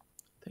process.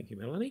 Thank you,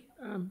 Melanie.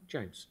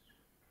 James.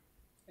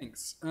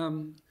 Thanks.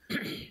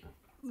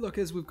 Look,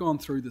 as we've gone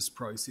through this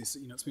process,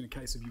 it's been a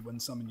case of you win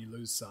some and you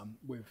lose some.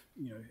 We've,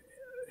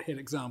 had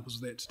examples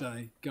of that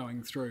today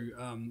going through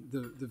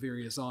the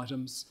various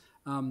items.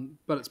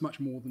 But it's much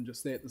more than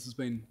just that. This has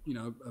been,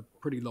 a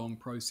pretty long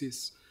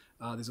process.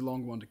 There's a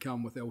longer one to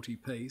come with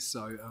LTP,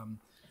 so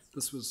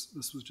this was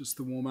just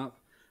the warm up.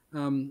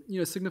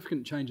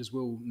 Significant changes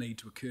will need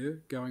to occur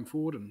going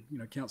forward,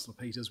 and Councillor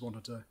Peters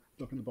wanted to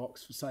look in the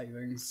box for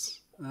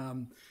savings.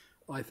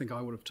 I think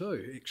I would have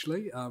too.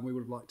 Actually, we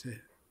would have liked to,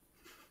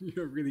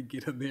 really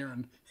get in there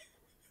and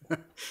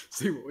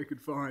see what we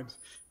could find.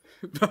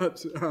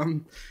 But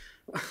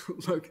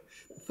look,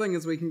 the thing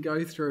is, we can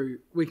go through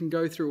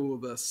all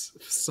of this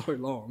for so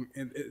long,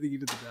 and at the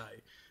end of the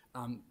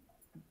day,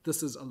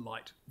 this is a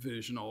light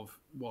version of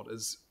what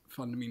is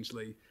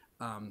fundamentally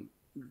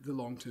the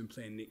long-term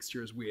plan next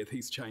year, is where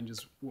these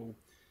changes will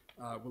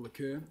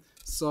occur.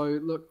 So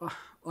look,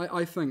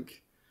 I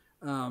think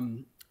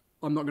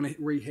I'm not going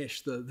to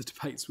rehash the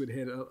debates we'd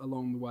had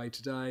along the way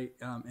today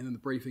and in the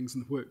briefings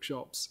and the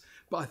workshops,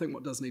 but I think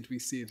what does need to be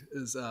said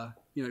is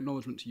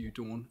acknowledgement to you,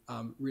 Dawn.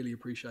 Really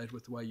appreciate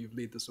with the way you've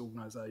led this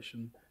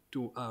organisation.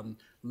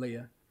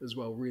 Leah as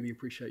well, really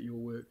appreciate your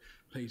work.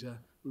 Peter,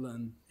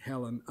 Lynn,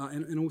 Helen,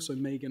 and also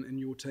Megan and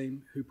your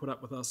team who put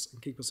up with us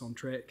and keep us on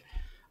track.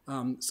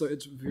 So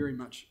it's very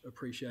much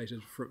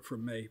appreciated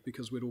from me,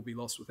 because we'd all be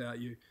lost without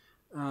you.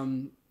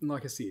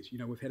 Like I said,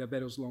 we've had our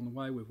battles along the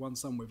way. We've won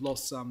some, we've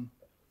lost some.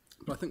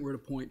 But I think we're at a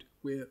point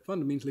where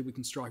fundamentally we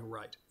can strike a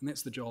rate, and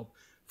that's the job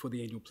for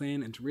the annual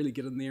plan, and to really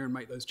get in there and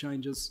make those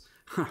changes.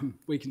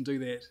 We can do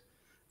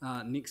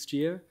that next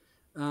year.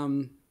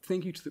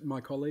 Thank you to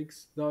my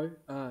colleagues, though.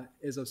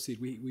 As I've said,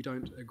 we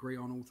don't agree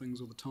on all things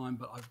all the time,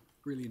 but I've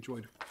really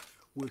enjoyed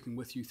working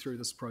with you through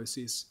this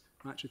process.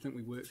 I actually think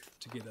we work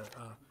together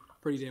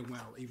pretty damn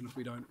well, even if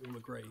we don't all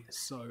agree.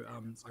 So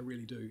I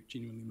really do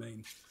genuinely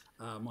mean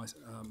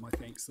my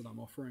thanks that I'm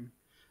offering.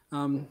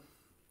 And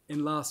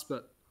last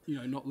but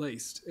not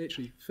least,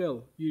 actually,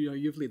 Phil,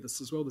 you've led this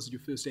as well. This is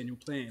your first annual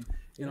plan,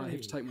 and I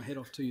have to take my hat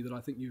off to you that I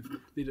think you've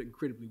led it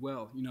incredibly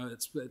well.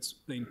 It's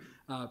been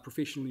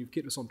professional. You've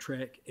kept us on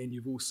track, and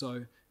you've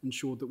also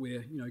ensured that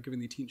we're giving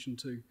the attention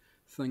to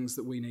things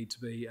that we need to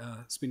be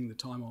spending the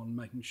time on,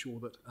 making sure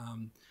that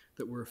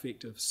that we're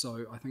effective.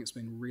 So I think it's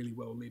been really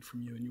well led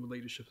from you, and your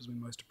leadership has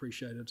been most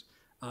appreciated.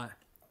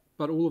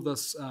 But all of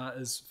this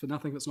is for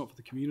nothing if it's not for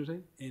the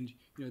community, and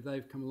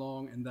they've come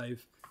along and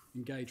they've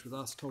engaged with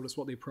us, told us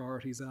what their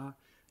priorities are.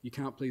 You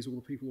can't please all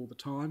the people all the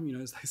time,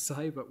 as they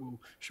say, but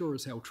we'll sure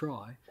as hell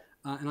try.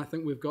 And I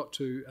think we've got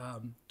to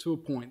a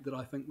point that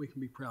I think we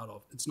can be proud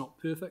of. It's not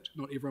perfect.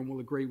 Not everyone will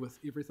agree with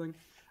everything.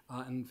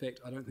 And in fact,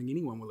 I don't think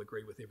anyone will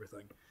agree with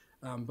everything.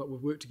 But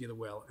we've worked together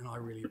well, and I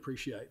really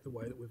appreciate the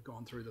way that we've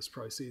gone through this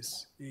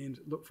process, and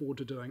look forward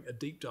to doing a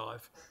deep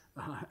dive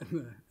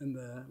in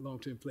the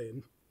long-term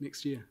plan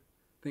next year.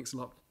 Thanks a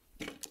lot.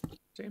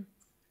 Sam?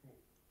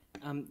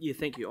 Yeah,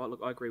 thank you.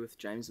 I agree with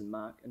James and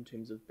Mark in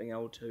terms of being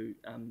able to,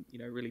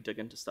 really dig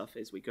into stuff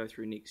as we go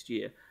through next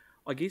year.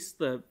 I guess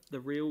the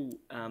real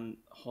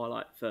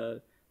highlight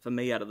for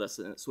me out of this,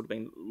 and it's sort of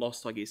been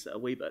lost, I guess, a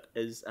wee bit,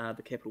 is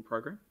the capital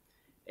program.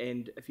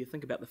 And if you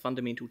think about the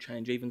fundamental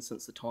change, even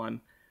since the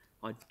time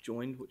I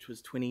joined, which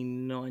was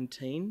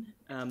 2019,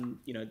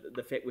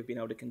 the fact we've been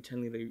able to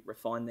continually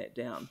refine that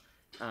down,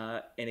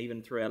 and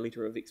even through our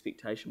letter of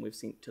expectation we've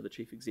sent to the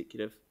Chief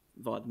Executive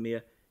via the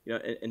Mayor,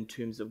 in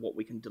terms of what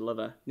we can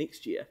deliver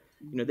next year,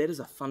 that is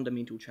a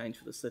fundamental change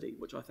for the city,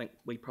 which I think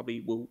we probably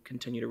will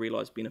continue to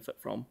realise benefit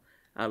from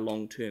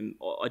long term.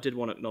 I did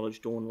want to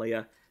acknowledge Dawn,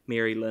 Leah,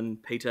 Mary, Lynn,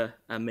 Peter,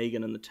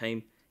 Megan and the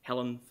team.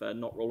 Helen for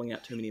not rolling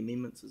out too many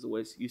amendments is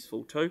always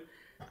useful too,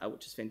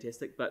 which is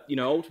fantastic. But,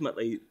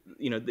 ultimately,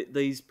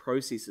 these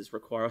processes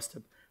require us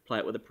to play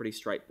it with a pretty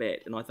straight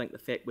bat. And I think the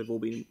fact we've all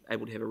been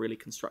able to have a really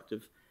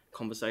constructive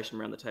conversation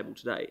around the table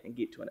today and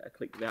get to a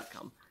collective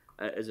outcome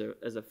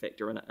is a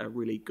factor in a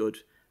really good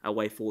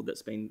way forward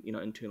that's been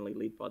internally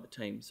led by the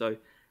team. So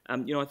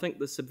I think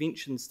the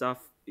subvention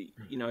stuff,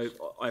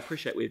 I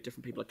appreciate where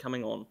different people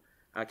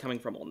are coming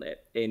from on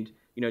that, and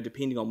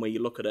depending on where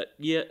you look at it,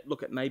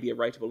 look at maybe a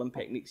rateable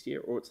impact next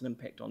year, or it's an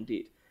impact on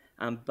debt.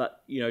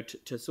 But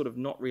to sort of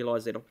not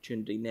realise that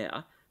opportunity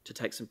now to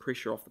take some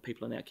pressure off the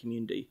people in our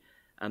community,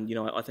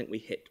 I think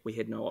we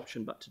had no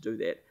option but to do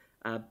that.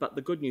 But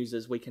the good news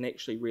is we can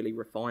actually really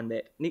refine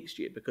that next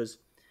year, because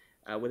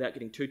without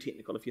getting too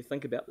technical, if you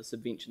think about the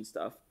subvention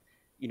stuff,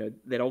 you know,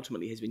 that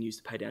ultimately has been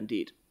used to pay down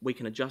debt. We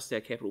can adjust our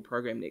capital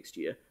program next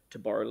year to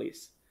borrow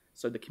less.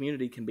 So the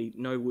community can be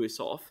no worse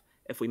off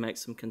if we make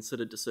some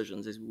considered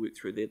decisions as we work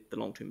through the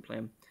long-term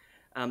plan.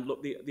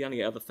 Look, the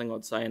only other thing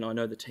I'd say, and I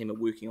know the team are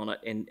working on it,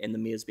 and the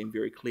Mayor's been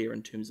very clear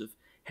in terms of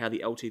how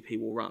the LTP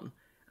will run,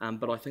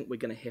 but I think we're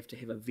going to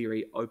have a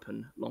very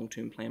open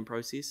long-term plan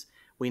process.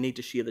 We need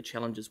to share the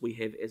challenges we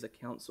have as a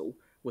council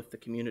with the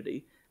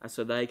community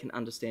so they can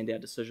understand our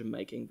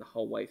decision-making the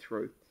whole way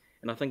through.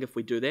 And I think if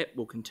we do that,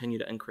 we'll continue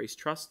to increase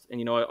trust. And,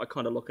 you know, I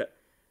kind of look at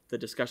the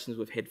discussions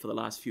we've had for the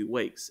last few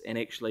weeks, and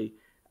actually,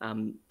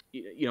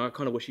 you know, I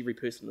kind of wish every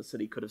person in the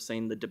city could have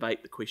seen the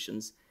debate, the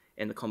questions,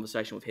 and the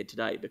conversation we've had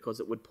today, because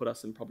it would put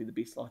us in probably the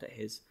best light it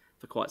has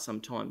for quite some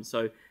time.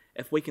 So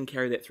if we can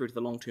carry that through to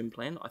the long-term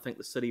plan, I think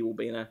the city will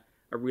be in a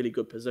really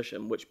good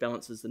position, which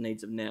balances the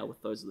needs of now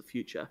with those of the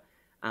future.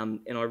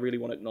 And I really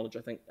want to acknowledge,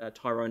 I think,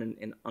 Tyrone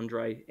and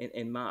Andre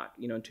and Mark,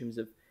 you know, in terms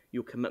of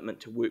your commitment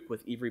to work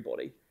with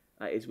everybody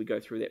as we go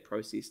through that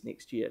process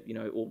next year, you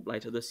know, or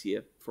later this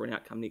year for an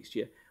outcome next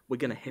year. We're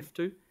going to have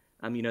to.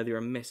 You know, there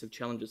are massive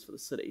challenges for the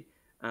city,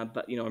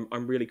 but, you know,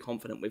 I'm really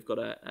confident we've got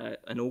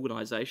an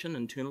organisation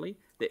internally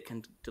that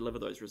can deliver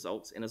those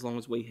results. And as long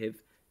as we have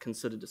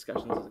considered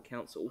discussions as a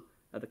council,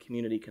 the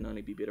community can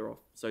only be better off.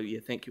 So, yeah,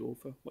 thank you all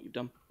for what you've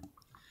done.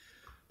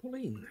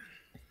 Pauline.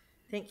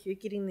 Thank you.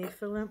 Getting there,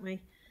 Phil, aren't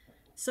we?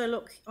 So,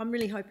 look, I'm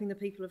really hoping the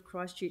people of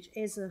Christchurch,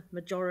 as a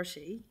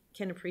majority,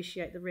 can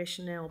appreciate the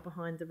rationale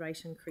behind the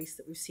rate increase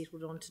that we've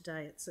settled on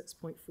today at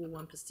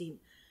 6.41%.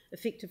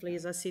 Effectively,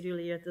 as I said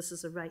earlier, this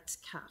is a rates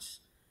cut,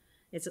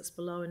 as it's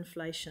below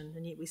inflation,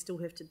 and yet we still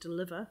have to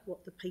deliver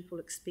what the people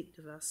expect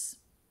of us.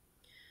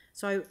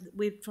 So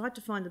we've tried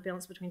to find the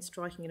balance between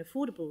striking an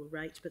affordable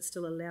rate but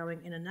still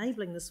allowing and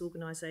enabling this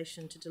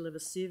organisation to deliver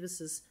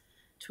services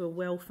to a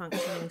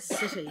well-functioning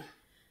city,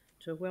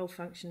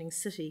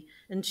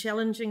 in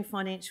challenging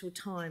financial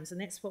times,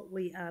 and that's what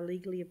we are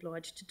legally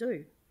obliged to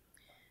do.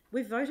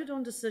 We've voted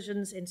on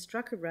decisions and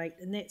struck a rate,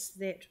 and that's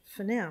that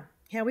for now.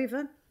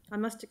 However, I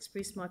must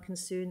express my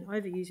concern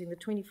over using the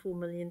 24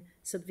 million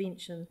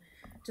subvention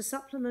to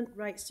supplement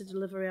rates to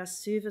deliver our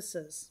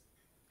services,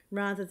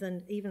 rather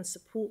than even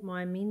support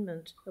my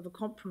amendment of a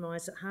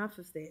compromise at half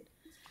of that,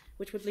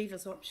 which would leave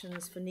us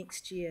options for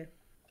next year.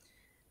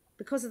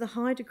 Because of the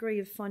high degree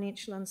of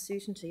financial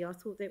uncertainty, I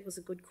thought that was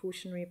a good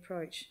cautionary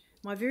approach.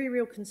 My very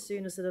real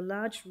concern is that a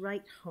large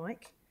rate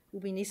hike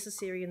will be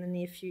necessary in the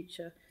near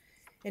future,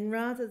 and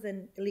rather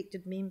than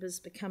elected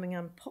members becoming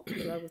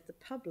unpopular with the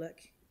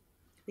public,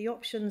 the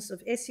options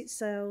of asset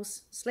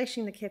sales,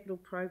 slashing the capital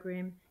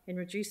program, and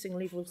reducing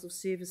levels of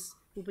service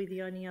will be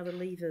the only other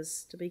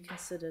levers to be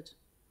considered.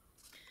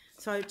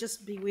 So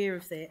just beware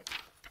of that.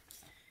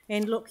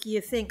 And look, yeah,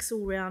 thanks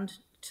all round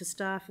to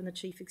staff and the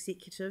Chief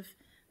Executive.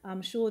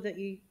 I'm sure that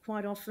you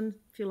quite often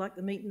feel like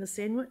the meat and the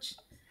sandwich.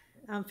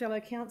 Fellow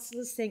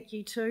councillors, thank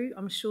you too.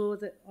 I'm sure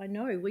that I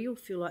know we all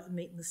feel like the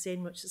meat and the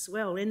sandwich as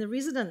well. And the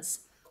residents,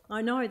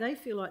 I know they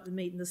feel like the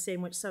meat and the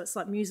sandwich, so it's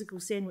like musical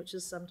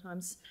sandwiches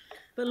sometimes.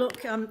 But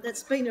look,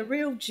 it's been a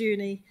real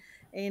journey,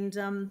 and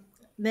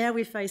now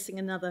we're facing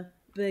another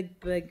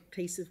big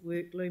piece of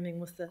work looming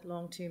with the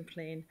long-term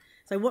plan.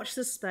 So watch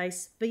this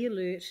space, be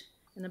alert,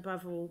 and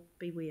above all,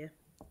 beware.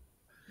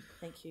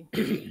 Thank you.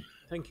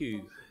 Thank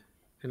you.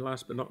 And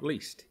last but not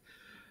least,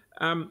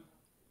 I'm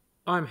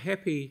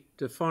happy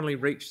to finally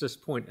reach this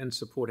point and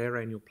support our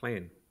annual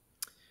plan.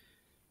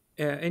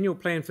 Our annual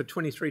plan for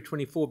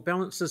 23-24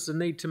 balances the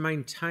need to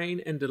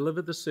maintain and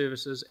deliver the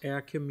services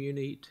our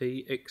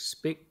community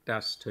expect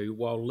us to,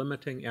 while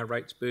limiting our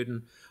rates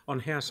burden on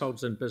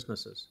households and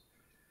businesses.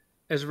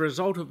 As a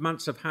result of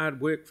months of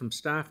hard work from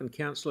staff and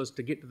councillors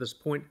to get to this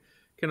point,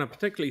 can I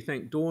particularly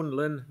thank Dawn,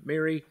 Lynn,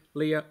 Mary,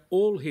 Leah,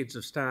 all heads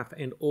of staff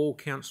and all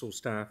council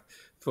staff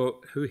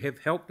who have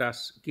helped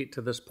us get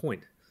to this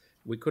point.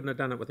 We couldn't have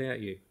done it without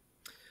you.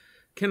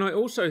 Can I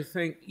also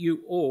thank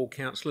you all,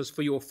 councillors,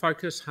 for your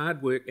focus,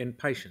 hard work and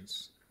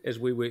patience as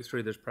we work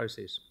through this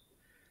process.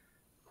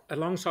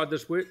 Alongside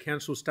this work,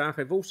 council staff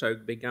have also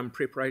begun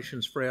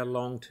preparations for our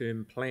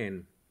long-term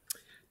plan,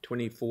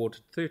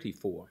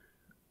 24-34.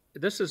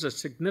 This is a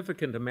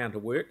significant amount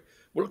of work,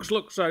 which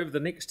looks over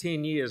the next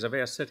 10 years of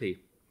our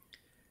city.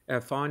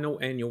 Our final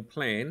annual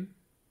plan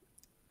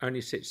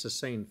only sets the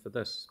scene for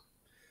this.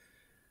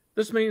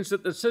 This means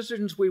that the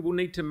decisions we will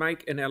need to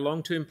make in our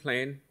long-term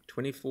plan,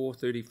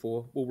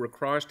 24-34, will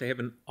require us to have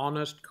an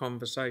honest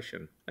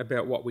conversation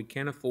about what we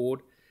can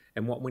afford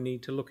and what we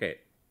need to look at.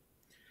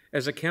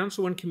 As a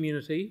council and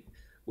community,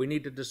 we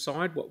need to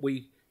decide what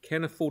we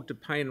can afford to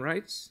pay in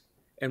rates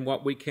and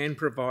what we can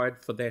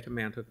provide for that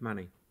amount of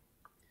money.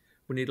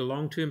 We need a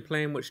long-term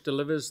plan which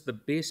delivers the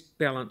best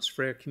balance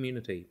for our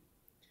community.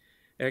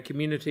 Our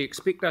community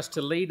expect us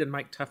to lead and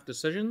make tough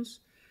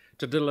decisions,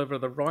 to deliver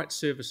the right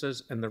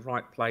services in the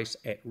right place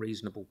at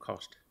reasonable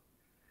cost.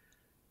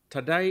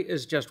 Today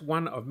is just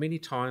one of many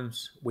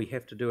times we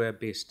have to do our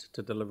best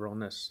to deliver on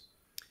this.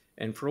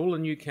 And for all the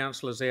new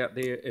councillors out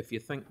there, if you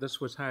think this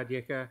was hard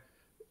yakka,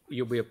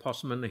 you'll be a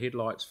possum in the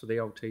headlights for the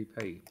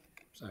LTP.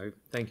 So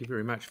thank you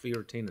very much for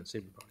your attendance,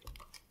 everybody.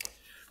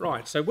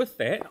 Right, so with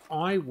that,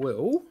 I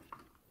will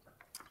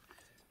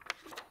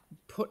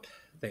put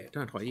that,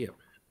 don't I?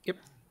 Yep.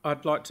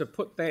 I'd like to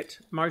put that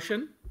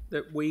motion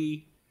that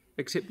we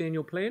accept the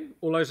annual plan.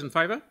 All those in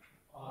favour?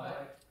 Aye.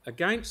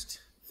 Against?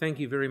 Thank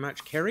you very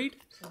much. Carried.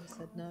 Someone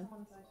said no.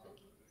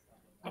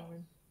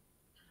 Aaron.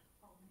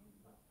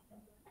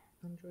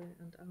 Andre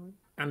and Aaron.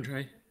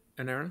 Andre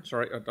and Aaron.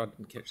 Sorry, I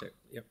didn't catch that.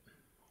 Yep.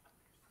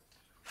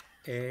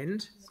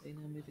 And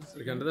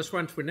we're going to this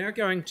one. We're now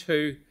going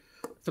to,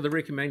 for the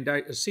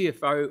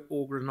CFO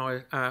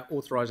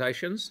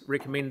authorisations,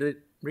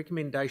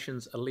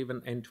 recommendations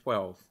 11 and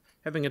 12.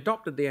 Having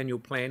adopted the annual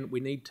plan, we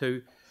need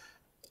to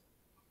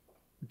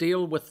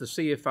deal with the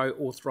CFO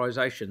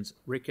authorisations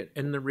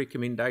in the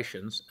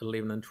recommendations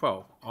 11 and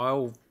 12.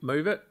 I'll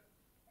move it.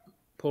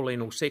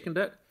 Pauline will second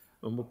it,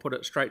 and we'll put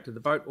it straight to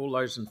the vote. All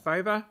those in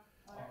favour?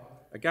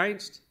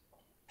 Against?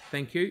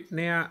 Thank you.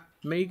 Now,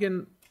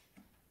 Megan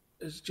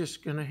is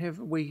just going to have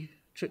a wee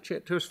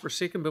chit-chat to us for a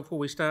second before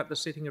we start the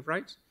setting of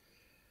rates.